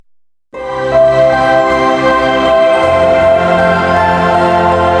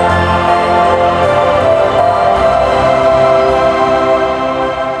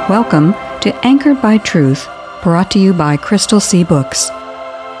Welcome to Anchored by Truth, brought to you by Crystal C. Books.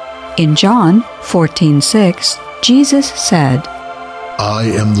 In John 14:6, Jesus said, I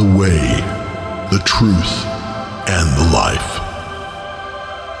am the way, the truth, and the life.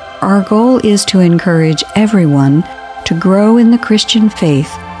 Our goal is to encourage everyone to grow in the Christian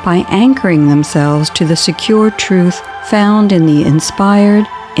faith by anchoring themselves to the secure truth found in the inspired,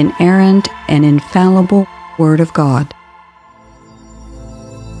 inerrant, and infallible Word of God.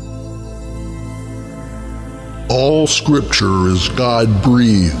 All Scripture is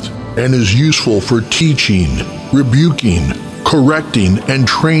God-breathed and is useful for teaching, rebuking, correcting, and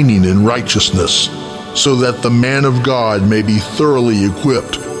training in righteousness, so that the man of God may be thoroughly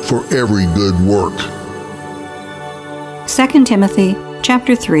equipped for every good work. 2 Timothy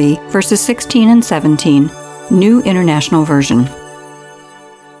chapter 3, verses 16 and 17, New International Version.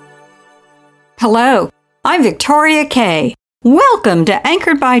 Hello, I'm Victoria Kay. Welcome to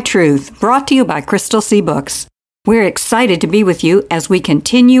Anchored by Truth, brought to you by Crystal C. Books. We're excited to be with you as we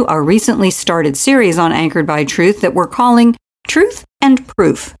continue our recently started series on Anchored by Truth that we're calling Truth and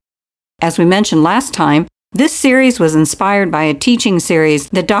Proof. As we mentioned last time, this series was inspired by a teaching series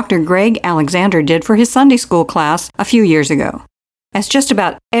that Dr. Greg Alexander did for his Sunday school class a few years ago. As just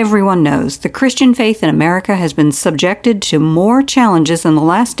about everyone knows, the Christian faith in America has been subjected to more challenges in the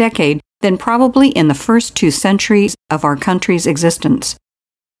last decade than probably in the first 2 centuries of our country's existence.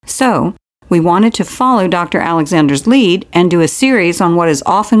 So, we wanted to follow Dr. Alexander's lead and do a series on what is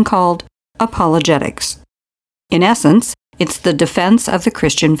often called apologetics. In essence, it's the defense of the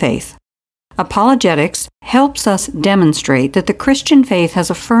Christian faith. Apologetics helps us demonstrate that the Christian faith has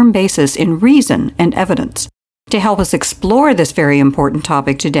a firm basis in reason and evidence. To help us explore this very important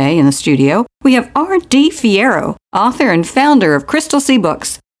topic today in the studio, we have R.D. Fierro, author and founder of Crystal C.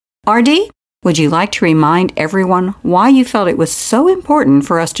 Books. R.D., would you like to remind everyone why you felt it was so important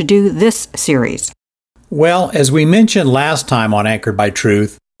for us to do this series? Well, as we mentioned last time on Anchored by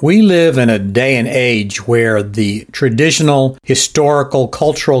Truth, we live in a day and age where the traditional, historical,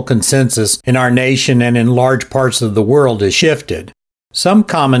 cultural consensus in our nation and in large parts of the world has shifted. Some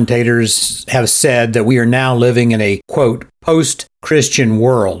commentators have said that we are now living in a, quote, post-Christian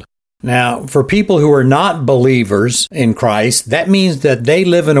world. Now, for people who are not believers in Christ, that means that they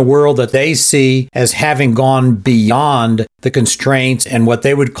live in a world that they see as having gone beyond the constraints and what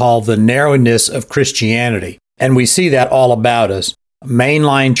they would call the narrowness of Christianity. And we see that all about us.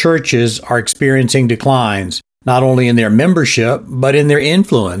 Mainline churches are experiencing declines, not only in their membership, but in their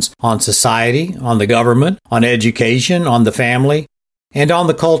influence on society, on the government, on education, on the family, and on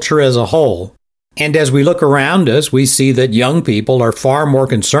the culture as a whole. And as we look around us, we see that young people are far more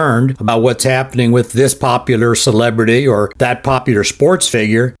concerned about what's happening with this popular celebrity or that popular sports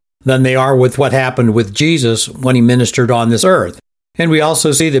figure than they are with what happened with Jesus when he ministered on this earth. And we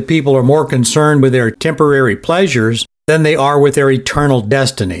also see that people are more concerned with their temporary pleasures than they are with their eternal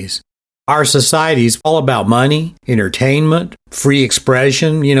destinies. Our society is all about money, entertainment, free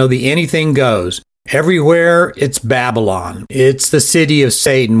expression, the anything goes. Everywhere, it's Babylon. It's the city of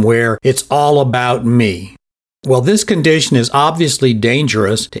Satan where it's all about me. Well, this condition is obviously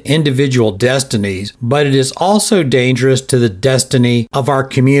dangerous to individual destinies, but it is also dangerous to the destiny of our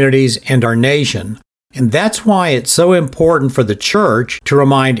communities and our nation. And that's why it's so important for the church to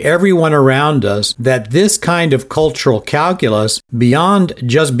remind everyone around us that this kind of cultural calculus, beyond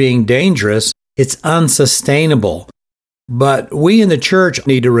just being dangerous, it's unsustainable. But we in the church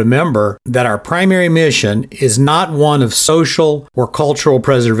need to remember that our primary mission is not one of social or cultural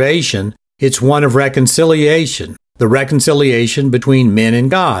preservation, it's one of reconciliation, the reconciliation between men and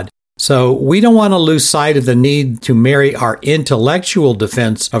God. So we don't want to lose sight of the need to marry our intellectual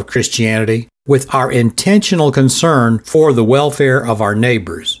defense of Christianity with our intentional concern for the welfare of our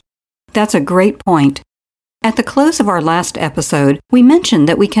neighbors. That's a great point. At the close of our last episode, we mentioned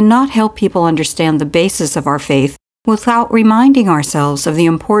that we cannot help people understand the basis of our faith without reminding ourselves of the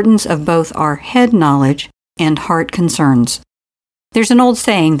importance of both our head knowledge and heart concerns. There's an old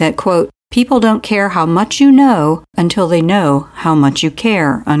saying that, quote, people don't care how much you know until they know how much you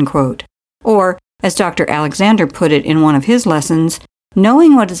care, unquote. Or, as Dr. Alexander put it in one of his lessons,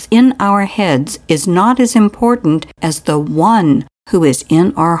 knowing what is in our heads is not as important as the one who is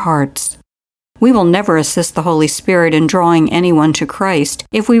in our hearts. We will never assist the Holy Spirit in drawing anyone to Christ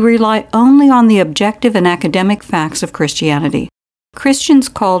if we rely only on the objective and academic facts of Christianity. Christians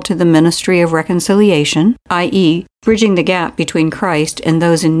called to the ministry of reconciliation, i.e., bridging the gap between Christ and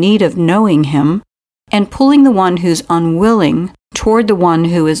those in need of knowing Him, and pulling the one who's unwilling toward the one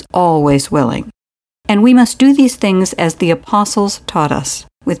who is always willing. And we must do these things as the apostles taught us,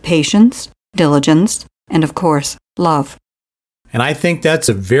 with patience, diligence, and of course, love. And I think that's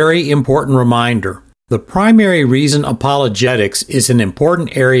a very important reminder. The primary reason apologetics is an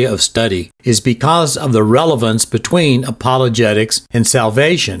important area of study is because of the relevance between apologetics and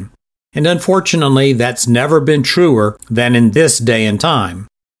salvation. And unfortunately, that's never been truer than in this day and time.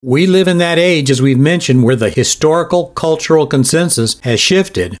 We live in that age, as we've mentioned, where the historical cultural consensus has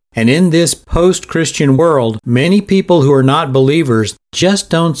shifted. And in this post-Christian world, many people who are not believers just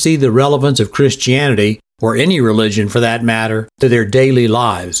don't see the relevance of Christianity, or any religion for that matter, to their daily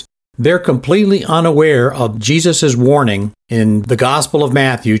lives. They're completely unaware of Jesus' warning in the Gospel of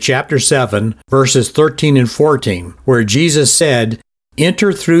Matthew, chapter 7, verses 13 and 14, where Jesus said,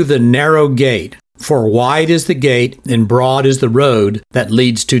 "Enter through the narrow gate, for wide is the gate and broad is the road that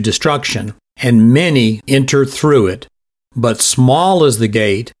leads to destruction, and many enter through it. But small is the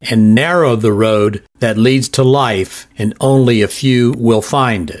gate and narrow the road that leads to life, and only a few will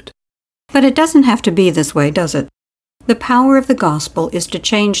find it." But it doesn't have to be this way, does it? The power of the gospel is to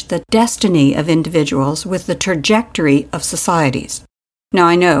change the destiny of individuals with the trajectory of societies. Now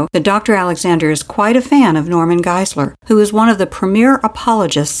I know that Dr. Alexander is quite a fan of Norman Geisler, who is one of the premier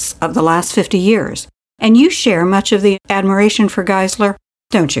apologists of the last 50 years. And you share much of the admiration for Geisler,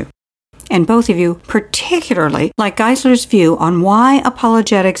 don't you? And both of you particularly like Geisler's view on why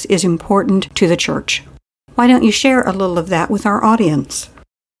apologetics is important to the church. Why don't you share a little of that with our audience?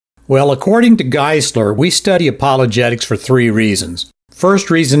 Well, according to Geisler, we study apologetics for 3 reasons. First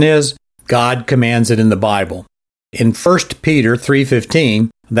reason is God commands it in the Bible. In 1 Peter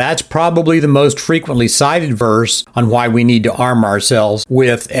 3:15, that's probably the most frequently cited verse on why we need to arm ourselves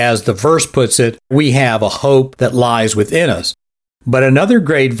with, as the verse puts it, we have a hope that lies within us. But another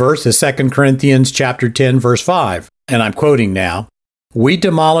great verse is 2 Corinthians chapter 10, verse 5, and I'm quoting now, "We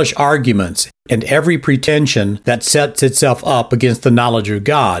demolish arguments and every pretension that sets itself up against the knowledge of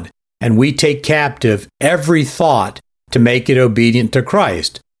God, and we take captive every thought to make it obedient to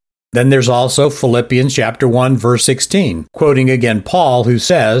Christ." Then there's also Philippians chapter 1, verse 16, quoting again Paul, who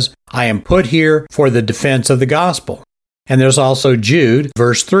says, "I am put here for the defense of the gospel." And there's also Jude,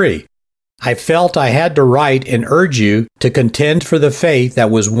 verse 3, "I felt I had to write and urge you to contend for the faith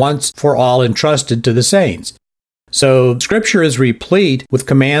that was once for all entrusted to the saints." So Scripture is replete with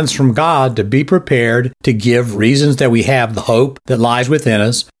commands from God to be prepared to give reasons that we have the hope that lies within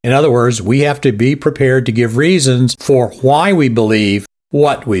us. In other words, we have to be prepared to give reasons for why we believe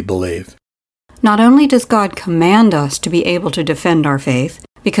what we believe. Not only does God command us to be able to defend our faith,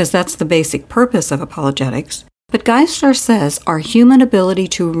 because that's the basic purpose of apologetics, but Geisler says our human ability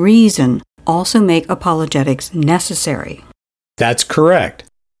to reason also make apologetics necessary. That's correct.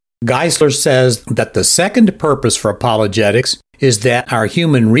 Geisler says that the second purpose for apologetics is that our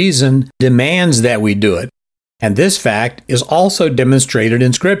human reason demands that we do it. And this fact is also demonstrated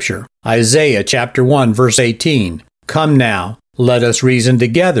in Scripture. Isaiah chapter 1, verse 18, "Come now, let us reason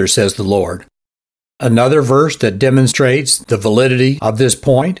together, says the Lord." Another verse that demonstrates the validity of this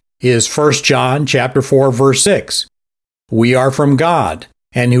point is 1 John chapter 4, verse 6. "We are from God,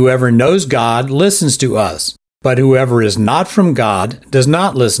 and whoever knows God listens to us. But whoever is not from God does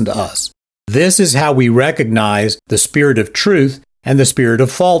not listen to us. This is how we recognize the spirit of truth and the spirit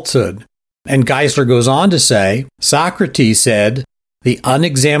of falsehood." And Geisler goes on to say, Socrates said, "The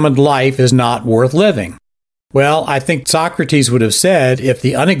unexamined life is not worth living." Well, I think Socrates would have said, if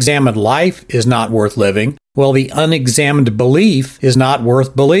the unexamined life is not worth living, well, the unexamined belief is not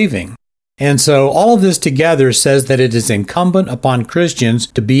worth believing. And so all of this together says that it is incumbent upon Christians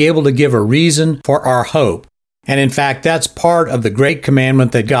to be able to give a reason for our hope. And in fact, that's part of the great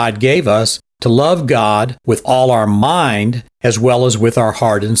commandment that God gave us, to love God with all our mind as well as with our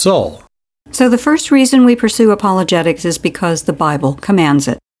heart and soul. So the first reason we pursue apologetics is because the Bible commands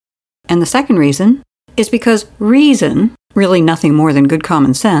it. And the second reason is because reason, really nothing more than good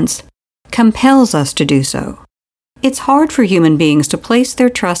common sense, compels us to do so. It's hard for human beings to place their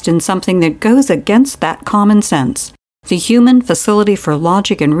trust in something that goes against that common sense. The human facility for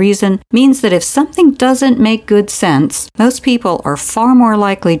logic and reason means that if something doesn't make good sense, most people are far more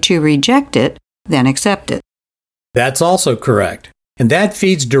likely to reject it than accept it. That's also correct. And that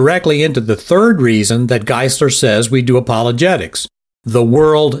feeds directly into the third reason that Geisler says we do apologetics. The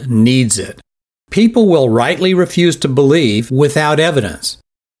world needs it. People will rightly refuse to believe without evidence.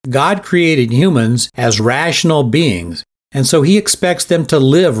 God created humans as rational beings, and so He expects them to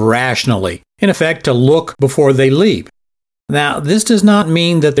live rationally, in effect, to look before they leap. Now, this does not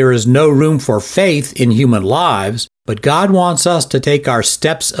mean that there is no room for faith in human lives, but God wants us to take our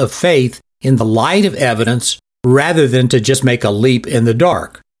steps of faith in the light of evidence rather than to just make a leap in the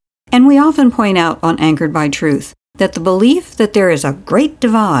dark. And we often point out on Anchored by Truth that the belief that there is a great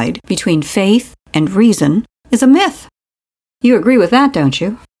divide between faith and reason is a myth. You agree with that, don't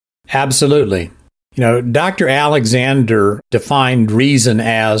you? Absolutely. Dr. Alexander defined reason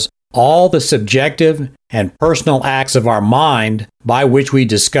as all the subjective and personal acts of our mind by which we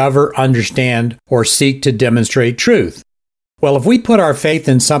discover, understand, or seek to demonstrate truth. Well, if we put our faith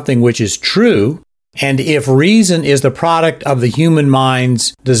in something which is true, and if reason is the product of the human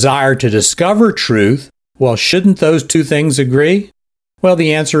mind's desire to discover truth, well, shouldn't those two things agree? Well,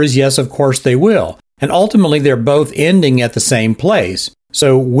 the answer is yes, of course they will. And ultimately, they're both ending at the same place.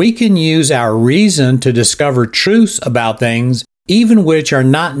 So we can use our reason to discover truths about things, even which are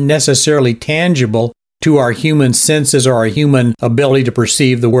not necessarily tangible to our human senses or our human ability to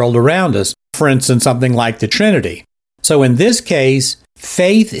perceive the world around us. For instance, something like the Trinity. So in this case,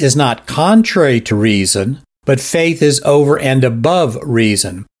 faith is not contrary to reason, but faith is over and above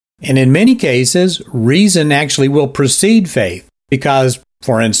reason. And in many cases, reason actually will precede faith because,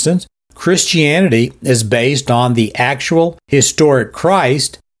 for instance, Christianity is based on the actual historic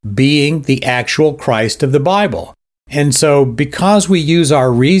Christ being the actual Christ of the Bible. And so because we use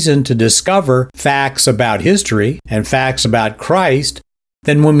our reason to discover facts about history and facts about Christ,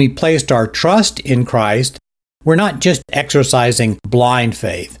 then when we placed our trust in Christ, we're not just exercising blind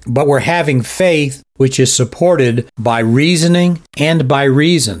faith, but we're having faith which is supported by reasoning and by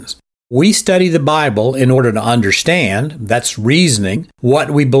reasons. We study the Bible in order to understand, that's reasoning, what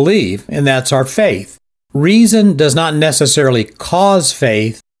we believe, and that's our faith. Reason does not necessarily cause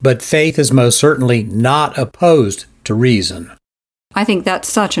faith, but faith is most certainly not opposed to reason. I think that's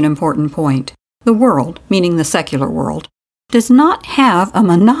such an important point. The world, meaning the secular world, does not have a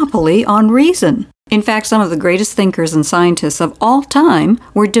monopoly on reason. In fact, some of the greatest thinkers and scientists of all time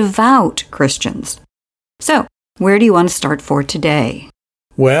were devout Christians. So, where do you want to start for today?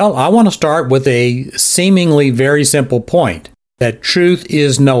 Well, I want to start with a seemingly very simple point, that truth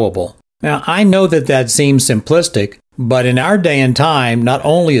is knowable. Now, I know that seems simplistic, but in our day and time, not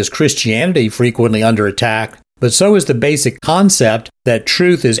only is Christianity frequently under attack, but so is the basic concept that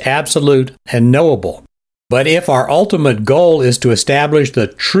truth is absolute and knowable. But if our ultimate goal is to establish the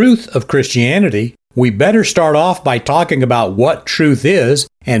truth of Christianity, we better start off by talking about what truth is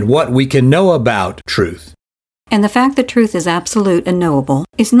and what we can know about truth. And the fact that truth is absolute and knowable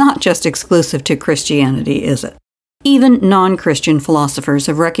is not just exclusive to Christianity, is it? Even non-Christian philosophers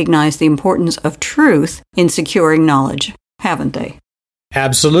have recognized the importance of truth in securing knowledge, haven't they?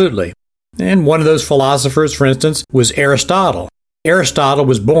 Absolutely. And one of those philosophers, for instance, was Aristotle. Aristotle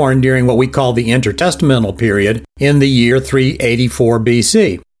was born during what we call the intertestamental period in the year 384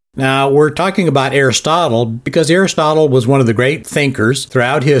 BC. Now, we're talking about Aristotle because Aristotle was one of the great thinkers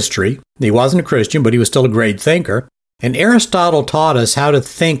throughout history. He wasn't a Christian, but he was still a great thinker. And Aristotle taught us how to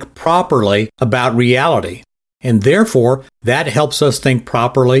think properly about reality. And therefore, that helps us think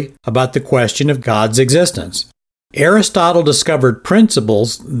properly about the question of God's existence. Aristotle discovered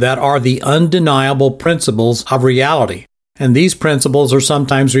principles that are the undeniable principles of reality. And these principles are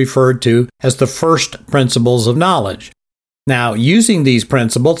sometimes referred to as the first principles of knowledge. Now, using these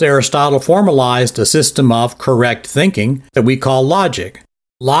principles, Aristotle formalized a system of correct thinking that we call logic.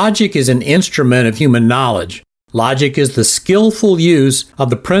 Logic is an instrument of human knowledge. Logic is the skillful use of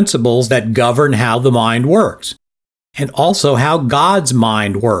the principles that govern how the mind works, and also how God's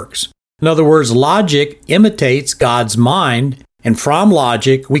mind works. In other words, logic imitates God's mind, and from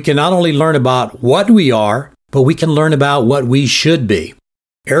logic, we can not only learn about what we are, but we can learn about what we should be.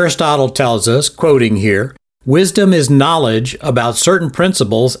 Aristotle tells us, quoting here, wisdom is knowledge about certain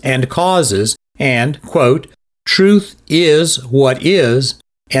principles and causes, and, quote, truth is what is,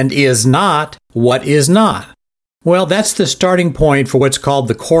 and is not what is not. Well, that's the starting point for what's called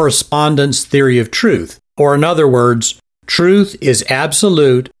the correspondence theory of truth. Or in other words, truth is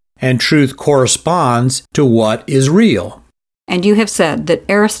absolute, and truth corresponds to what is real. And you have said that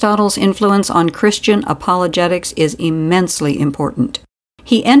Aristotle's influence on Christian apologetics is immensely important.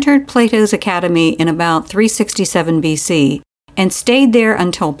 He entered Plato's academy in about 367 BC and stayed there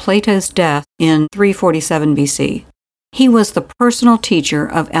until Plato's death in 347 BC. He was the personal teacher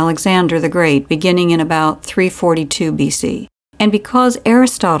of Alexander the Great beginning in about 342 BC. And because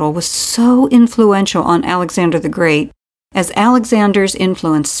Aristotle was so influential on Alexander the Great, as Alexander's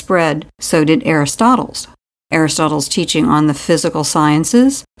influence spread, so did Aristotle's. Aristotle's teaching on the physical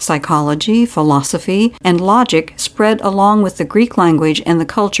sciences, psychology, philosophy, and logic spread along with the Greek language and the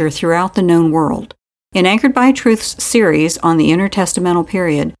culture throughout the known world. In Anchored by Truth's series on the intertestamental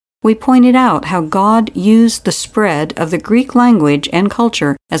period, we pointed out how God used the spread of the Greek language and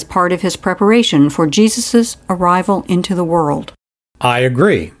culture as part of his preparation for Jesus' arrival into the world. I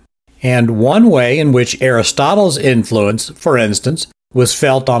agree. And one way in which Aristotle's influence, for instance, was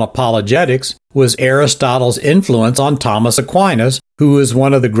felt on apologetics was Aristotle's influence on Thomas Aquinas, who was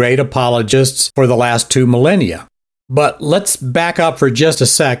one of the great apologists for the last 2 millennia. But let's back up for just a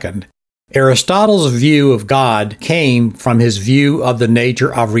second. Aristotle's view of God came from his view of the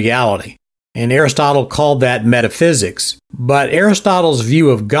nature of reality, and Aristotle called that metaphysics. But Aristotle's view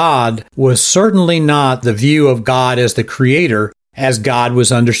of God was certainly not the view of God as the creator, as God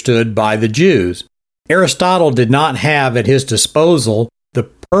was understood by the Jews. Aristotle did not have at his disposal the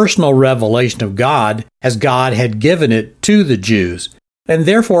personal revelation of God as God had given it to the Jews. And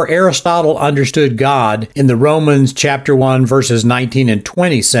therefore Aristotle understood God in the Romans chapter 1 verses 19 and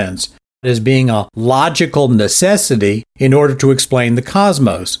 20 sense as being a logical necessity in order to explain the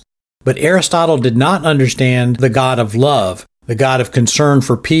cosmos. But Aristotle did not understand the God of love, the God of concern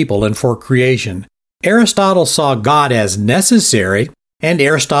for people and for creation. Aristotle saw God as necessary, and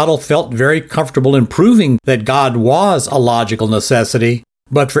Aristotle felt very comfortable in proving that God was a logical necessity.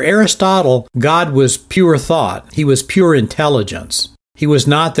 But for Aristotle, God was pure thought. He was pure intelligence. He was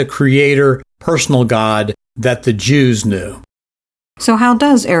not the creator, personal God that the Jews knew. So how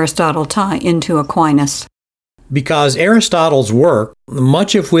does Aristotle tie into Aquinas? Because Aristotle's work,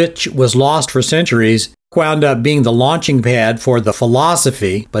 much of which was lost for centuries, wound up being the launching pad for the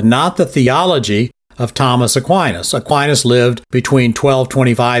philosophy, but not the theology, of Thomas Aquinas. Aquinas lived between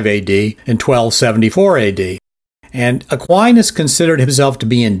 1225 AD and 1274 AD. And Aquinas considered himself to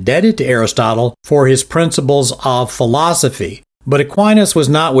be indebted to Aristotle for his principles of philosophy. But Aquinas was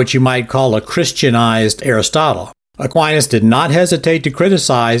not what you might call a Christianized Aristotle. Aquinas did not hesitate to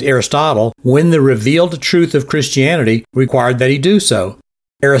criticize Aristotle when the revealed truth of Christianity required that he do so.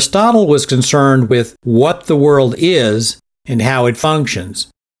 Aristotle was concerned with what the world is and how it functions.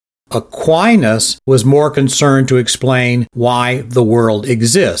 Aquinas was more concerned to explain why the world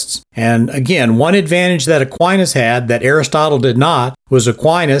exists. And again, one advantage that Aquinas had that Aristotle did not was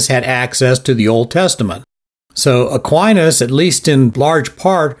Aquinas had access to the Old Testament. So Aquinas, at least in large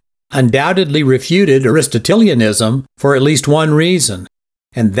part, undoubtedly refuted Aristotelianism for at least one reason,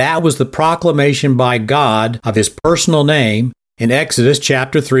 and that was the proclamation by God of his personal name in Exodus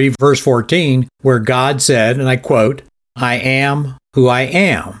chapter 3, verse 14, where God said, and I quote, "I am who I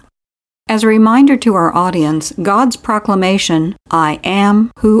am." As a reminder to our audience, God's proclamation, "I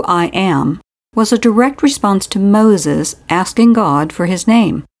am who I am," was a direct response to Moses asking God for his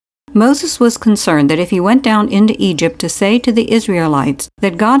name. Moses was concerned that if he went down into Egypt to say to the Israelites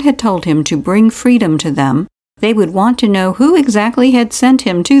that God had told him to bring freedom to them, they would want to know who exactly had sent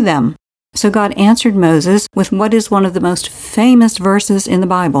him to them. So God answered Moses with what is one of the most famous verses in the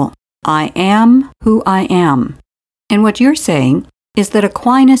Bible, "I am who I am." And what you're saying is that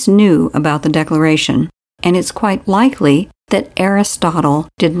Aquinas knew about the declaration, and it's quite likely that Aristotle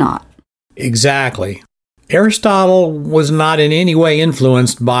did not. Exactly. Aristotle was not in any way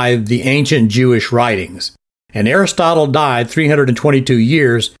influenced by the ancient Jewish writings, and Aristotle died 322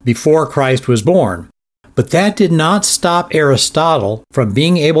 years before Christ was born. But that did not stop Aristotle from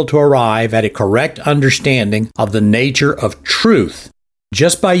being able to arrive at a correct understanding of the nature of truth.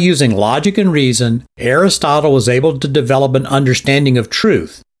 Just by using logic and reason, Aristotle was able to develop an understanding of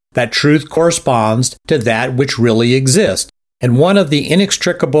truth. That truth corresponds to that which really exists. And one of the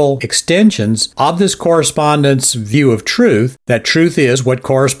inextricable extensions of this correspondence view of truth, that truth is what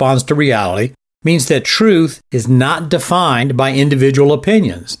corresponds to reality, means that truth is not defined by individual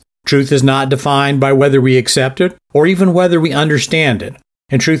opinions. Truth is not defined by whether we accept it or even whether we understand it.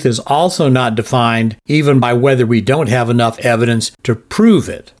 And truth is also not defined even by whether we don't have enough evidence to prove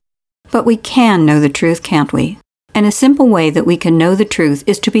it. But we can know the truth, can't we? And a simple way that we can know the truth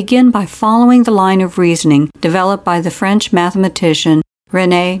is to begin by following the line of reasoning developed by the French mathematician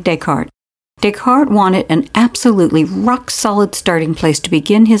René Descartes. Descartes wanted an absolutely rock-solid starting place to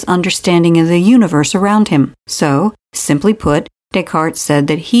begin his understanding of the universe around him. So, simply put, Descartes said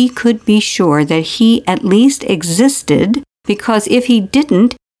that he could be sure that he at least existed, because if he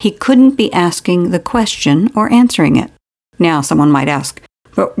didn't, he couldn't be asking the question or answering it. Now, someone might ask,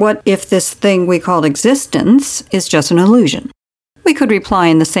 but what if this thing we call existence is just an illusion? We could reply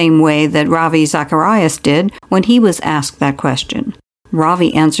in the same way that Ravi Zacharias did when he was asked that question.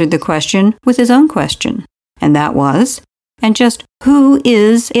 Ravi answered the question with his own question, and that was, and just who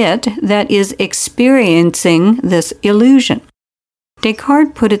is it that is experiencing this illusion?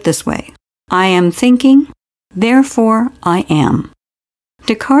 Descartes put it this way, I am thinking, therefore I am.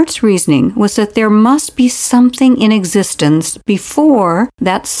 Descartes' reasoning was that there must be something in existence before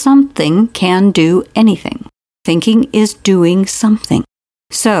that something can do anything. Thinking is doing something.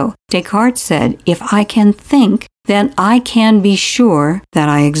 So, Descartes said, if I can think, then I can be sure that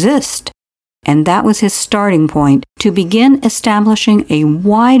I exist. and that was his starting point to begin establishing a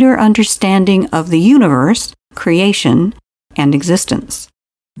wider understanding of the universe, creation, and existence.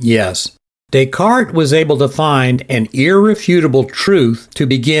 Yes. Descartes was able to find an irrefutable truth to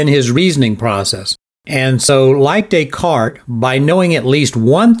begin his reasoning process. And so, like Descartes, by knowing at least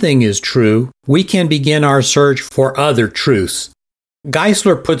one thing is true, we can begin our search for other truths.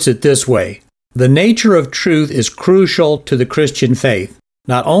 Geisler puts it this way: the nature of truth is crucial to the Christian faith.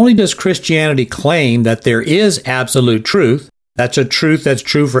 Not only does Christianity claim that there is absolute truth, that's a truth that's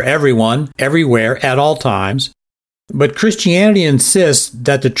true for everyone, everywhere, at all times, but Christianity insists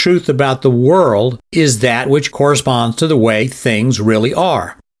that the truth about the world is that which corresponds to the way things really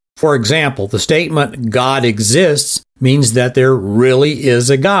are. For example, the statement God exists means that there really is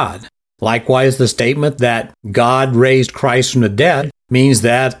a God. Likewise, the statement that God raised Christ from the dead means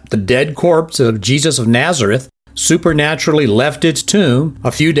that the dead corpse of Jesus of Nazareth supernaturally left its tomb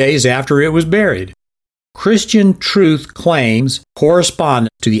a few days after it was buried. Christian truth claims correspond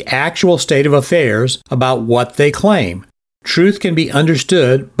to the actual state of affairs about what they claim. Truth can be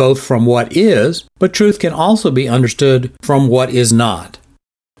understood both from what is, but truth can also be understood from what is not.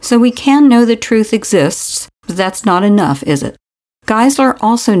 So we can know that truth exists, but that's not enough, is it? Geisler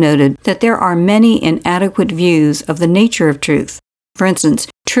also noted that there are many inadequate views of the nature of truth. For instance,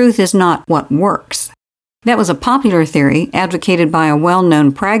 truth is not what works. That was a popular theory advocated by a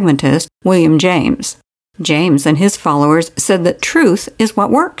well-known pragmatist, William James. James and his followers said that truth is what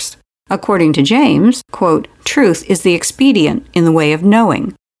works. According to James, quote, truth is the expedient in the way of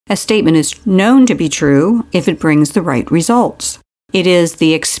knowing. A statement is known to be true if it brings the right results. It is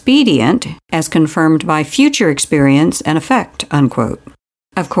the expedient as confirmed by future experience and effect, unquote.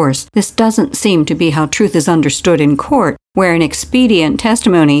 Of course, this doesn't seem to be how truth is understood in court, where an expedient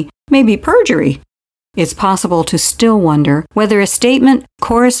testimony may be perjury. It's possible to still wonder whether a statement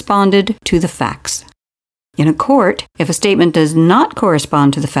corresponded to the facts. In a court, if a statement does not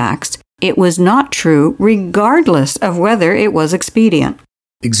correspond to the facts, it was not true regardless of whether it was expedient.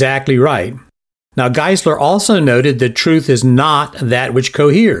 Exactly right. Now, Geisler also noted that truth is not that which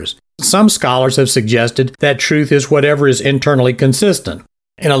coheres. Some scholars have suggested that truth is whatever is internally consistent.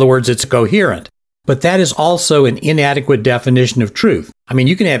 In other words, it's coherent. But that is also an inadequate definition of truth. I mean,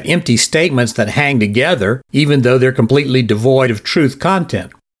 you can have empty statements that hang together, even though they're completely devoid of truth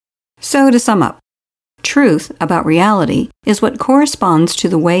content. So to sum up, truth about reality is what corresponds to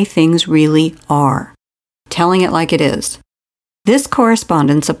the way things really are, telling it like it is. This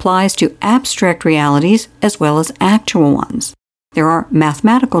correspondence applies to abstract realities as well as actual ones. There are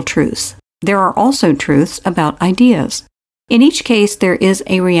mathematical truths. There are also truths about ideas. In each case, there is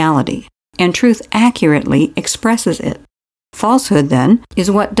a reality, and truth accurately expresses it. Falsehood, then,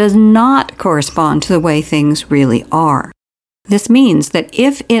 is what does not correspond to the way things really are. This means that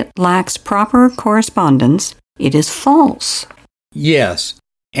if it lacks proper correspondence, it is false. Yes.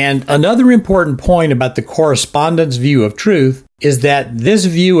 And another important point about the correspondence view of truth is that this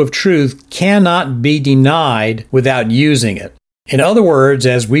view of truth cannot be denied without using it. In other words,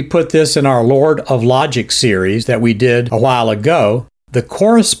 as we put this in our Lord of Logic series that we did a while ago, the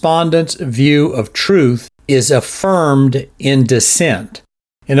correspondence view of truth is affirmed in dissent.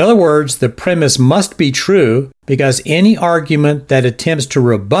 In other words, the premise must be true because any argument that attempts to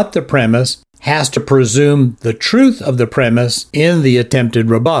rebut the premise has to presume the truth of the premise in the attempted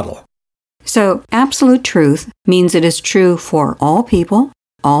rebuttal. So, absolute truth means it is true for all people,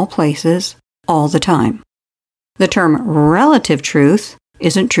 all places, all the time. The term relative truth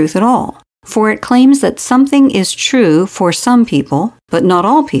isn't truth at all, for it claims that something is true for some people, but not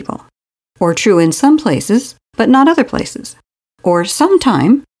all people, or true in some places, but not other places, or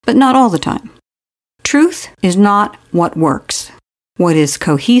sometime, but not all the time. Truth is not what works. What is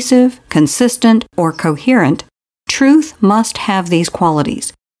cohesive, consistent, or coherent, truth must have these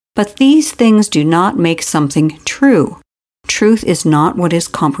qualities. But these things do not make something true. Truth is not what is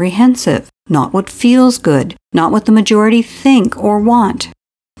comprehensive, not what feels good, not what the majority think or want.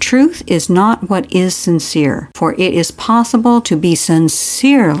 Truth is not what is sincere, for it is possible to be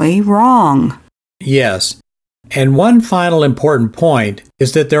sincerely wrong. Yes. And one final important point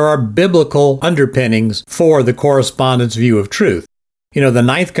is that there are biblical underpinnings for the correspondence view of truth. You know, the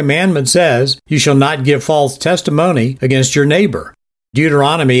 9th commandment says, "You shall not give false testimony against your neighbor."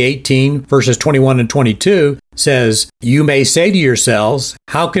 Deuteronomy 18, verses 21 and 22 says, "You may say to yourselves,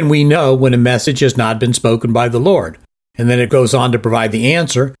 how can we know when a message has not been spoken by the Lord?" And then it goes on to provide the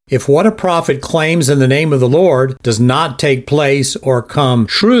answer. If what a prophet claims in the name of the Lord does not take place or come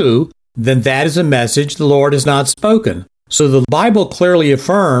true, then that is a message the Lord has not spoken. So the Bible clearly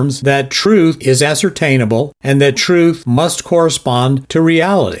affirms that truth is ascertainable and that truth must correspond to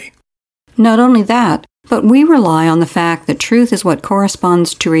reality. Not only that, but we rely on the fact that truth is what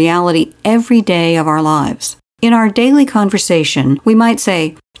corresponds to reality every day of our lives. In our daily conversation, we might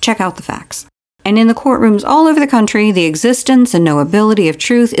say, check out the facts. And in the courtrooms all over the country, the existence and knowability of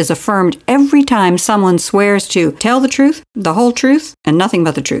truth is affirmed every time someone swears to tell the truth, the whole truth, and nothing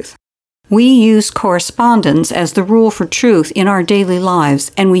but the truth. We use correspondence as the rule for truth in our daily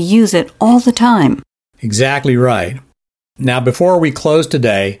lives, and we use it all the time. Exactly right. Now, before we close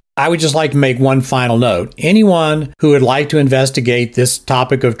today, I would just like to make one final note. Anyone who would like to investigate this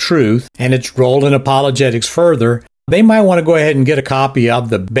topic of truth and its role in apologetics further, they might want to go ahead and get a copy of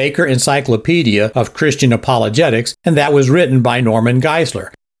the Baker Encyclopedia of Christian Apologetics, and that was written by Norman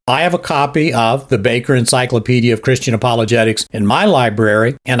Geisler. I have a copy of the Baker Encyclopedia of Christian Apologetics in my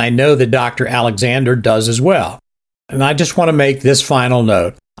library, and I know that Dr. Alexander does as well. And I just want to make this final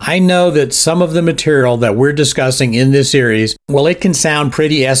note. I know that some of the material that we're discussing in this series, well, it can sound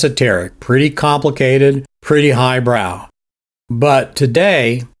pretty esoteric, pretty complicated, pretty highbrow. But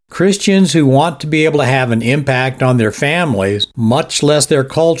today, Christians who want to be able to have an impact on their families, much less their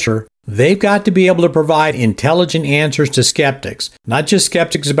culture, they've got to be able to provide intelligent answers to skeptics. Not just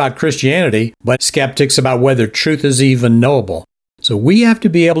skeptics about Christianity, but skeptics about whether truth is even knowable. So we have to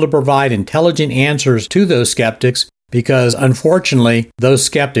be able to provide intelligent answers to those skeptics because, unfortunately, those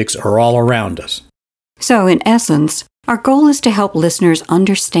skeptics are all around us. So, in essence, our goal is to help listeners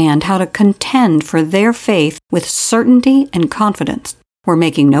understand how to contend for their faith with certainty and confidence. We're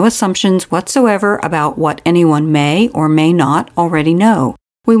making no assumptions whatsoever about what anyone may or may not already know.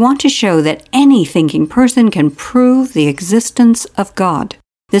 We want to show that any thinking person can prove the existence of God.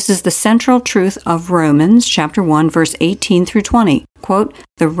 This is the central truth of Romans chapter 1, verse 18 through 20. Quote,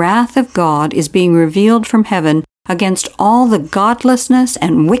 "The wrath of God is being revealed from heaven against all the godlessness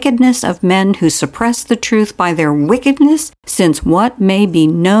and wickedness of men who suppress the truth by their wickedness, since what may be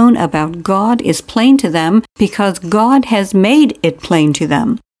known about God is plain to them, because God has made it plain to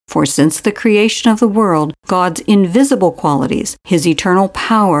them. For since the creation of the world, God's invisible qualities, His eternal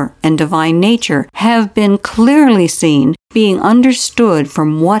power and divine nature, have been clearly seen, being understood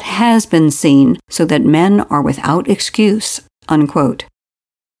from what has been seen, so that men are without excuse." Unquote.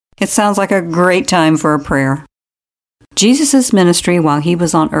 It sounds like a great time for a prayer. Jesus' ministry while He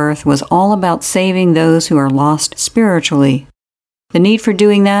was on earth was all about saving those who are lost spiritually. The need for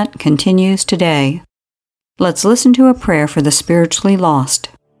doing that continues today. Let's listen to a prayer for the spiritually lost.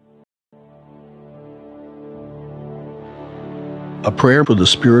 A prayer for the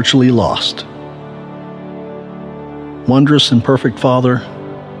spiritually lost. Wondrous and perfect Father,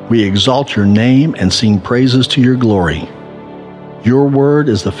 we exalt your name and sing praises to your glory. Your word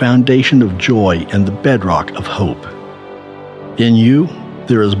is the foundation of joy and the bedrock of hope. In you,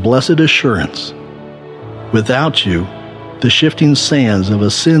 there is blessed assurance. Without you, the shifting sands of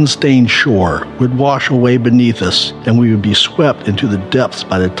a sin-stained shore would wash away beneath us, and we would be swept into the depths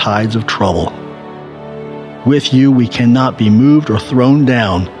by the tides of trouble. With you, we cannot be moved or thrown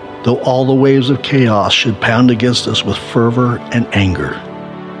down, though all the waves of chaos should pound against us with fervor and anger.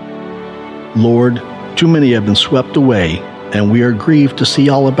 Lord, too many have been swept away, and we are grieved to see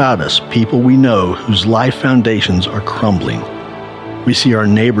all about us people we know whose life foundations are crumbling. We see our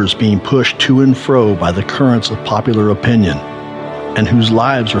neighbors being pushed to and fro by the currents of popular opinion, and whose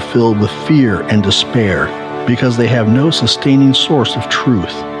lives are filled with fear and despair because they have no sustaining source of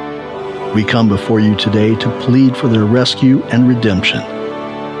truth. We come before you today to plead for their rescue and redemption.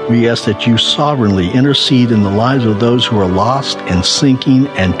 We ask that you sovereignly intercede in the lives of those who are lost and sinking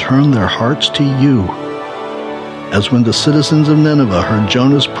and turn their hearts to you. As when the citizens of Nineveh heard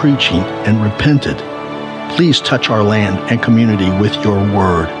Jonah's preaching and repented, please touch our land and community with your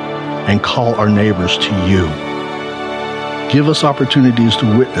word and call our neighbors to you. Give us opportunities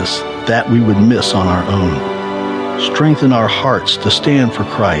to witness that we would miss on our own. Strengthen our hearts to stand for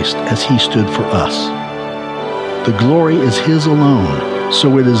Christ as he stood for us. The glory is his alone,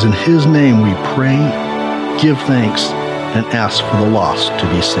 so it is in his name we pray, give thanks, and ask for the lost to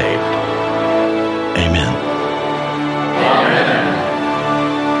be saved. Amen.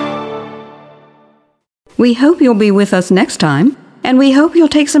 We hope you'll be with us next time, and we hope you'll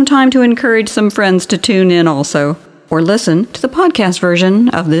take some time to encourage some friends to tune in also, or listen to the podcast version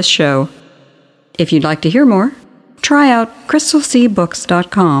of this show. If you'd like to hear more, try out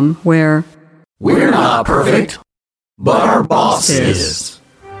crystalseabooks.com, where we're not perfect, but our boss is.